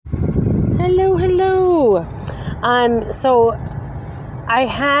So I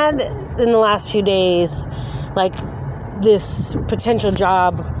had in the last few days, like, this potential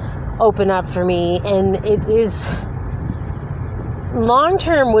job open up for me, and it is long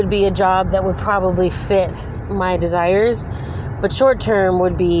term would be a job that would probably fit my desires, but short term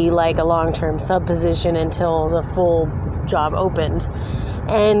would be like a long term sub position until the full job opened.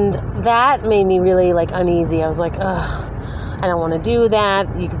 And that made me really like uneasy. I was like, ugh, I don't want to do that.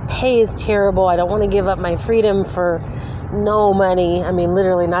 Pay is terrible. I don't want to give up my freedom for no money. I mean,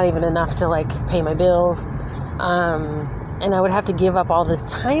 literally not even enough to like pay my bills. And I would have to give up all this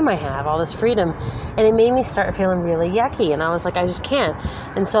time I have, all this freedom. And it made me start feeling really yucky. And I was like, I just can't.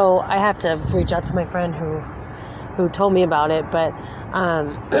 And so I have to reach out to my friend who told me about it. But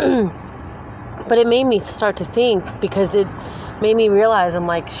but it made me start to think, because it made me realize, I'm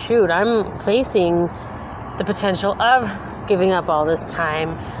like, shoot, I'm facing the potential of giving up all this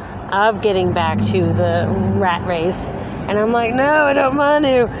time, of getting back to the rat race. And I'm like, no, I don't want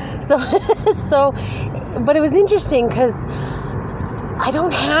to. So, but it was interesting because I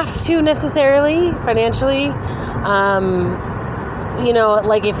don't have to necessarily financially.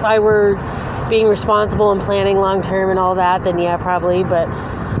 Like if I were being responsible and planning long term and all that, then yeah, probably.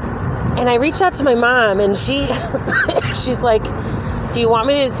 And I reached out to my mom, and she's like, do you want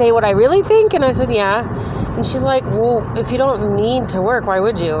me to say what I really think? And I said, yeah. And she's like, well, if you don't need to work, why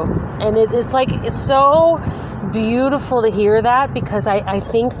would you? And it's like, it's so beautiful to hear that, because I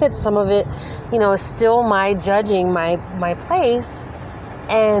think that some of it, is still my judging my place.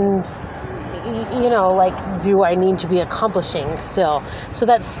 And, like, do I need to be accomplishing still? So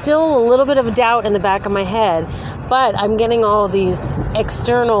that's still a little bit of doubt in the back of my head. But I'm getting all these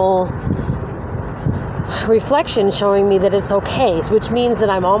external reflections showing me that it's okay, which means that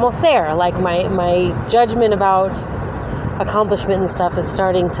I'm almost there. Like my judgment about accomplishment and stuff is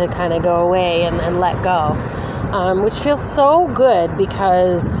starting to kind of go away and let go, which feels so good,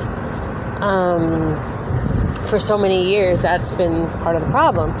 because for so many years that's been part of the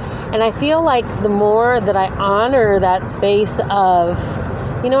problem. And I feel like the more that I honor that space of,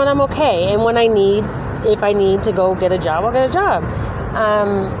 and I'm okay, and if I need to go get a job, I'll get a job.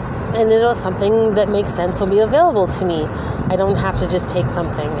 And something that makes sense will be available to me. I don't have to just take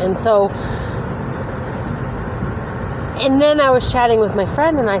something. And then I was chatting with my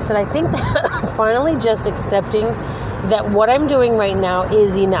friend, and I said, I think that I'm finally just accepting that what I'm doing right now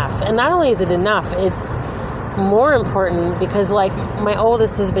is enough. And not only is it enough, it's more important, because like my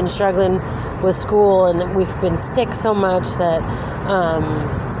oldest has been struggling with school, and we've been sick so much that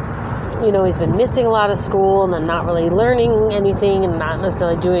he's been missing a lot of school and then not really learning anything and not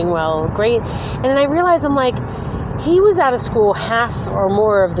necessarily doing well, great. And then I realized, I'm like, he was out of school half or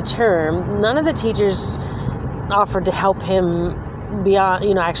more of the term. None of the teachers offered to help him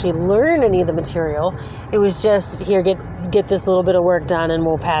beyond, actually learn any of the material. It was just, here, get this little bit of work done and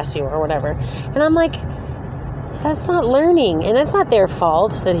we'll pass you or whatever. And I'm like, that's not learning. And it's not their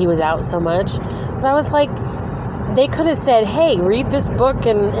fault that he was out so much. But I was like, they could have said, hey, read this book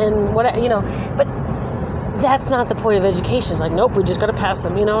and what, but that's not the point of education. It's like, nope, we just got to pass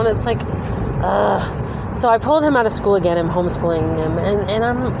them, and it's like, so I pulled him out of school again. I'm homeschooling him, and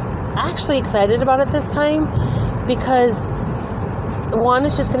I'm actually excited about it this time, because one,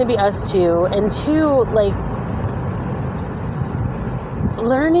 it's just going to be us two, and two, like,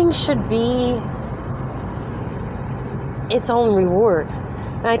 learning should be its own reward.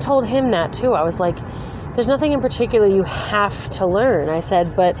 And I told him that too. I was like, there's nothing in particular you have to learn. I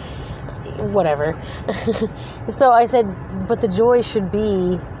said, but whatever. So I said, but the joy should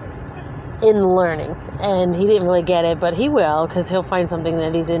be in learning. And he didn't really get it, but he will, because he'll find something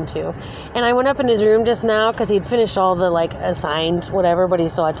that he's into. And I went up in his room just now, because he'd finished all the like assigned whatever, but he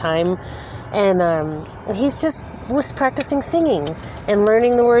still had time. And he's just was practicing singing and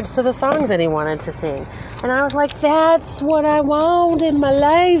learning the words to the songs that he wanted to sing. And I was like, that's what I want in my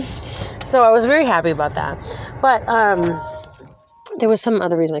life. So I was very happy about that. But there was some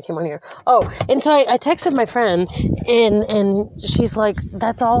other reason I came on here. Oh, and so I texted my friend, and she's like,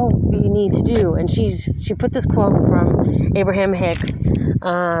 that's all you need to do. And she put this quote from Abraham Hicks,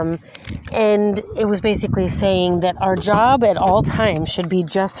 and it was basically saying that our job at all times should be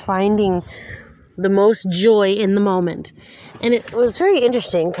just finding the most joy in the moment. And it was very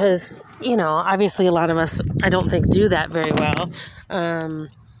interesting because, obviously a lot of us, I don't think, do that very well.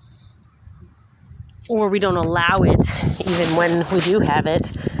 Or we don't allow it even when we do have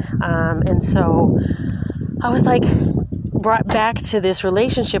it. And so I was like brought back to this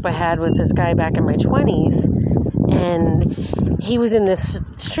relationship I had with this guy back in my 20s. And he was in this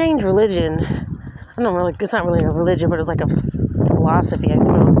strange religion. I don't know, it's not really a religion, but it was like a philosophy, I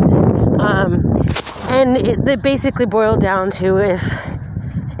suppose. And it basically boiled down to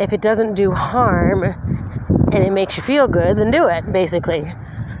if it doesn't do harm and it makes you feel good, then do it, basically.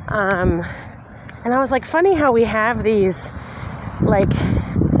 And I was like, funny how we have these, like,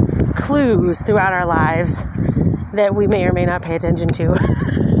 clues throughout our lives that we may or may not pay attention to.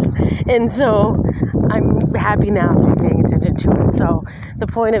 And so I'm happy now to be paying attention to it. So the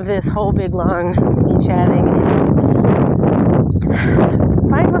point of this whole big, long me chatting is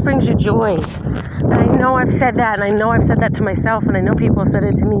find what brings you joy. And I know I've said that, and I know I've said that to myself, and I know people have said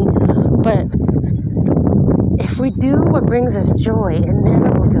it to me, but if we do what brings us joy, it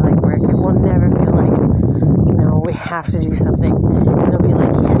never will feel like work. It will never feel like, we have to do something. It'll be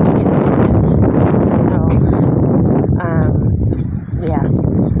like, yes, we get to do this. So, yeah,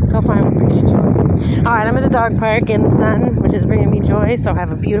 go find what brings you joy. All right, I'm at the dog park in the sun, which is bringing me joy, so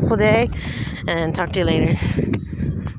have a beautiful day, and talk to you later.